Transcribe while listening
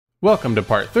Welcome to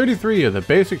part 33 of the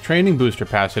Basic Training Booster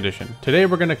Pass Edition. Today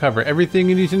we're going to cover everything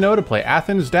you need to know to play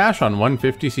Athens Dash on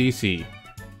 150cc.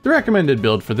 The recommended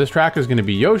build for this track is going to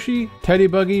be Yoshi, Teddy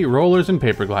Buggy, Rollers, and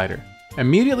Paper Glider.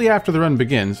 Immediately after the run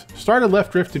begins, start a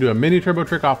left drift to do a mini turbo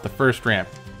trick off the first ramp.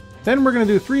 Then we're going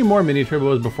to do 3 more mini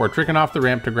turbos before tricking off the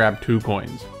ramp to grab 2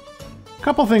 coins.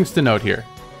 Couple things to note here.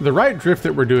 The right drift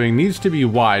that we're doing needs to be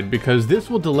wide because this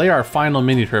will delay our final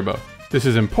mini turbo. This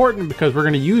is important because we're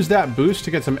going to use that boost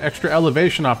to get some extra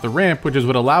elevation off the ramp, which is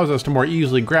what allows us to more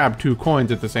easily grab 2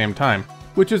 coins at the same time.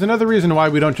 Which is another reason why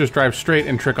we don't just drive straight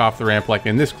and trick off the ramp like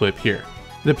in this clip here.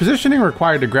 The positioning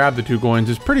required to grab the 2 coins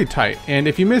is pretty tight, and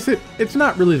if you miss it, it's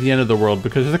not really the end of the world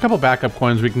because there's a couple backup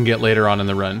coins we can get later on in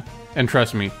the run. And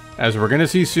trust me, as we're going to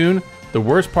see soon, the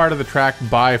worst part of the track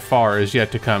by far is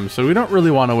yet to come, so we don't really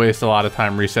want to waste a lot of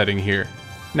time resetting here.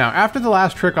 Now, after the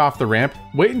last trick off the ramp,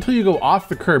 wait until you go off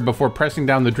the curb before pressing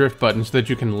down the drift button so that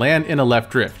you can land in a left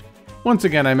drift. Once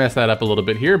again, I messed that up a little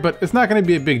bit here, but it's not going to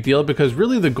be a big deal because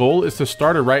really the goal is to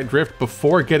start a right drift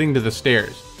before getting to the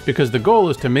stairs. Because the goal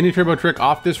is to mini turbo trick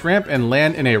off this ramp and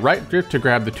land in a right drift to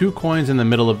grab the 2 coins in the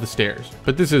middle of the stairs.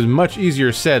 But this is much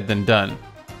easier said than done.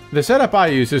 The setup I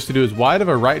use is to do as wide of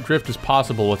a right drift as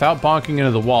possible without bonking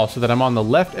into the wall so that I'm on the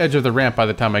left edge of the ramp by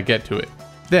the time I get to it.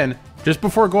 Then, just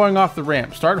before going off the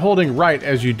ramp, start holding right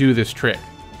as you do this trick.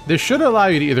 This should allow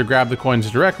you to either grab the coins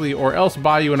directly or else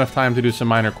buy you enough time to do some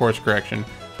minor course correction.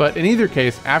 But in either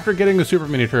case, after getting the super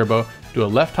mini turbo, do a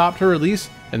left hop to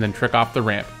release and then trick off the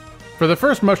ramp. For the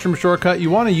first mushroom shortcut, you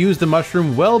want to use the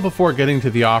mushroom well before getting to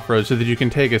the off-road so that you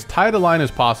can take as tight a line as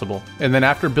possible. And then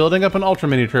after building up an ultra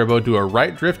mini turbo, do a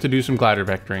right drift to do some glider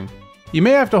vectoring. You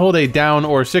may have to hold a down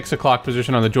or 6 o'clock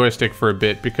position on the joystick for a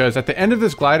bit because at the end of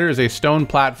this glider is a stone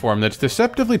platform that's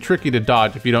deceptively tricky to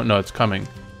dodge if you don't know it's coming.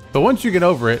 But once you get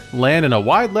over it, land in a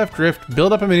wide left drift,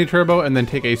 build up a mini turbo, and then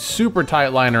take a super tight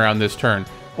line around this turn,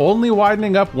 only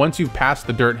widening up once you've passed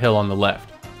the dirt hill on the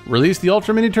left. Release the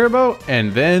ultra mini turbo,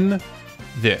 and then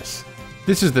this.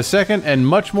 This is the second and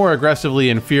much more aggressively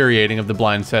infuriating of the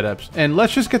blind setups, and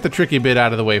let's just get the tricky bit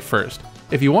out of the way first.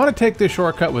 If you want to take this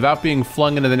shortcut without being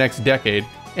flung into the next decade,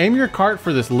 aim your cart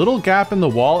for this little gap in the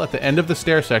wall at the end of the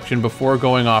stair section before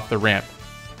going off the ramp.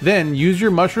 Then use your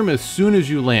mushroom as soon as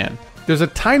you land. There's a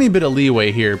tiny bit of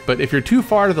leeway here, but if you're too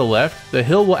far to the left, the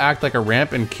hill will act like a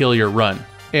ramp and kill your run.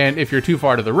 And if you're too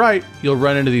far to the right, you'll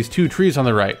run into these 2 trees on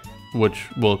the right, which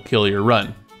will kill your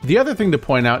run. The other thing to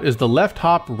point out is the left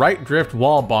hop right drift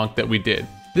wall bonk that we did.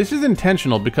 This is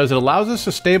intentional because it allows us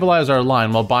to stabilize our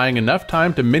line while buying enough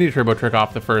time to mini turbo trick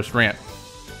off the first ramp.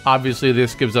 Obviously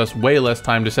this gives us way less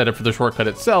time to set up for the shortcut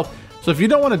itself, so if you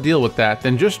don't want to deal with that,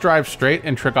 then just drive straight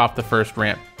and trick off the first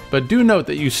ramp. But do note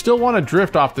that you still want to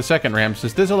drift off the second ramp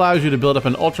since this allows you to build up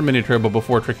an ultra mini turbo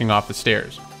before tricking off the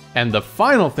stairs. And the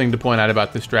final thing to point out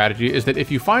about this strategy is that if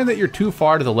you find that you're too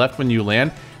far to the left when you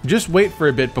land, just wait for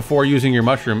a bit before using your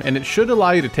mushroom and it should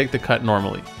allow you to take the cut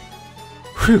normally.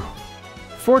 Whew.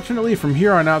 Fortunately, from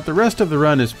here on out, the rest of the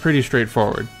run is pretty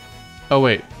straightforward. Oh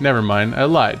wait, never mind, I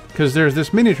lied, because there's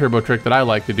this mini turbo trick that I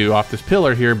like to do off this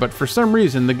pillar here, but for some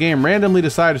reason the game randomly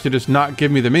decided to just not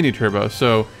give me the mini turbo,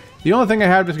 so the only thing I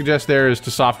have to suggest there is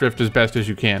to soft drift as best as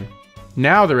you can.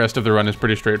 Now the rest of the run is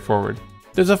pretty straightforward.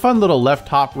 There's a fun little left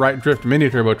top right drift mini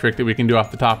turbo trick that we can do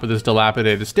off the top of this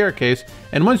dilapidated staircase,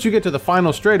 and once you get to the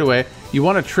final straightaway, you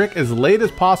want to trick as late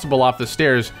as possible off the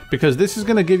stairs because this is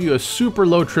going to give you a super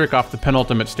low trick off the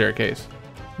penultimate staircase.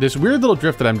 This weird little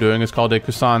drift that I'm doing is called a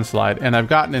Kusan slide, and I've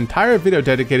got an entire video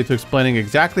dedicated to explaining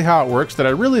exactly how it works that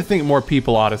I really think more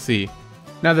people ought to see.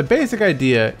 Now the basic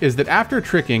idea is that after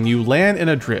tricking, you land in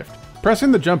a drift.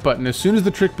 Pressing the jump button as soon as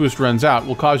the trick boost runs out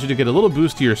will cause you to get a little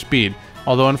boost to your speed,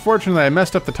 although unfortunately I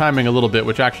messed up the timing a little bit,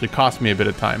 which actually cost me a bit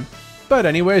of time. But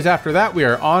anyways, after that we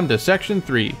are on to section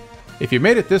 3. If you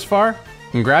made it this far,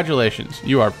 congratulations,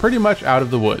 you are pretty much out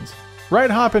of the woods. Right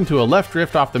hop into a left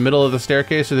drift off the middle of the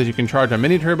staircase so that you can charge a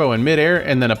mini turbo in midair,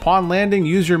 and then upon landing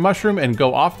use your mushroom and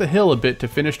go off the hill a bit to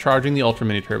finish charging the ultra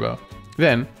mini turbo.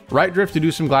 Then, right drift to do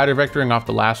some glider vectoring off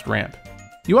the last ramp.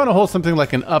 You want to hold something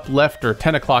like an up left or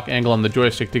 10 o'clock angle on the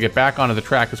joystick to get back onto the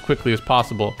track as quickly as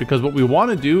possible, because what we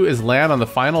want to do is land on the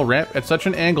final ramp at such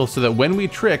an angle so that when we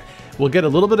trick, we'll get a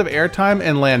little bit of airtime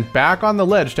and land back on the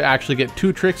ledge to actually get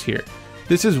 2 tricks here.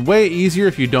 This is way easier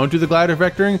if you don't do the glider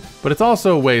vectoring, but it's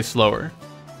also way slower.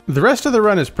 The rest of the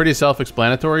run is pretty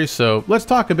self-explanatory, so let's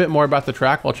talk a bit more about the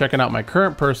track while checking out my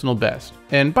current personal best.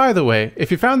 And by the way,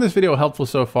 if you found this video helpful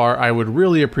so far, I would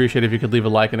really appreciate if you could leave a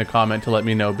like and a comment to let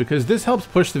me know, because this helps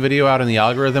push the video out in the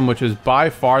algorithm, which is by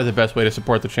far the best way to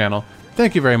support the channel.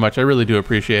 Thank you very much, I really do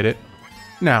appreciate it.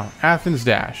 Now, Athens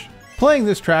Dash. Playing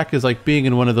this track is like being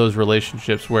in one of those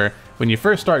relationships where when you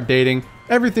first start dating,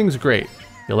 everything's great.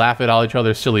 You laugh at all each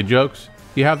other's silly jokes,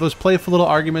 you have those playful little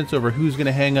arguments over who's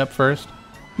gonna hang up first,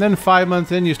 and then 5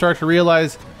 months in you start to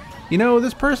realize, you know,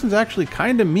 this person's actually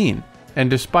kinda mean. And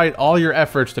despite all your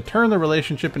efforts to turn the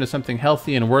relationship into something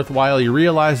healthy and worthwhile, you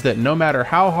realize that no matter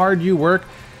how hard you work,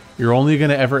 you're only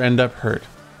gonna ever end up hurt.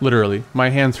 Literally,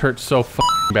 my hands hurt so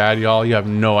f***ing bad, y'all, you have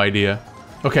no idea.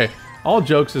 Okay, all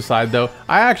jokes aside though,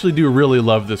 I actually do really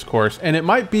love this course, and it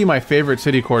might be my favorite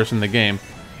city course in the game.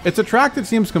 It's a track that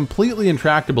seems completely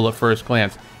intractable at first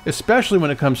glance, especially when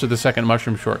it comes to the second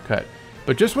mushroom shortcut.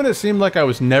 But just when it seemed like I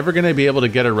was never gonna be able to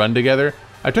get a run together,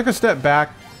 I took a step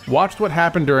back, watched what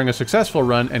happened during a successful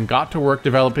run, and got to work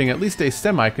developing at least a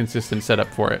semi-consistent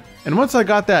setup for it. And once I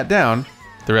got that down,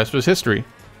 the rest was history.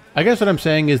 I guess what I'm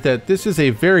saying is that this is a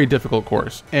very difficult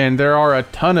course, and there are a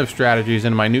ton of strategies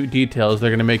and minute details that are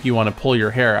going to make you want to pull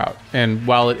your hair out. And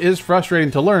while it is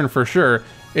frustrating to learn for sure,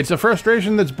 it's a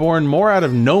frustration that's born more out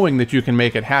of knowing that you can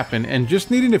make it happen and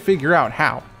just needing to figure out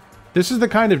how. This is the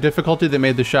kind of difficulty that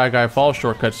made the Shy Guy Falls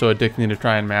shortcut so addicting to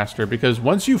try and master, because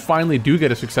once you finally do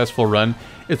get a successful run,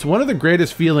 it's one of the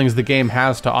greatest feelings the game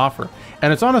has to offer.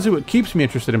 And it's honestly what keeps me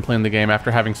interested in playing the game after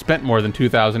having spent more than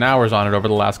 2,000 hours on it over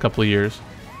the last couple of years.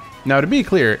 Now to be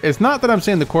clear, it's not that I'm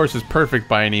saying the course is perfect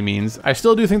by any means. I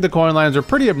still do think the coin lines are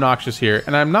pretty obnoxious here,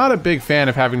 and I'm not a big fan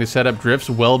of having to set up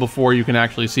drifts well before you can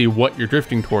actually see what you're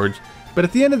drifting towards. But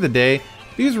at the end of the day,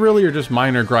 these really are just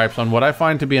minor gripes on what I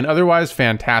find to be an otherwise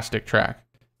fantastic track.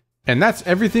 And that's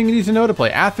everything you need to know to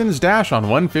play Athens Dash on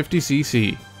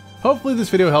 150cc. Hopefully this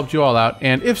video helped you all out,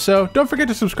 and if so, don't forget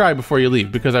to subscribe before you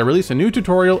leave, because I release a new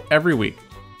tutorial every week.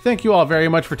 Thank you all very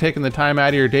much for taking the time out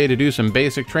of your day to do some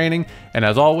basic training, and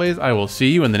as always, I will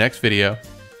see you in the next video.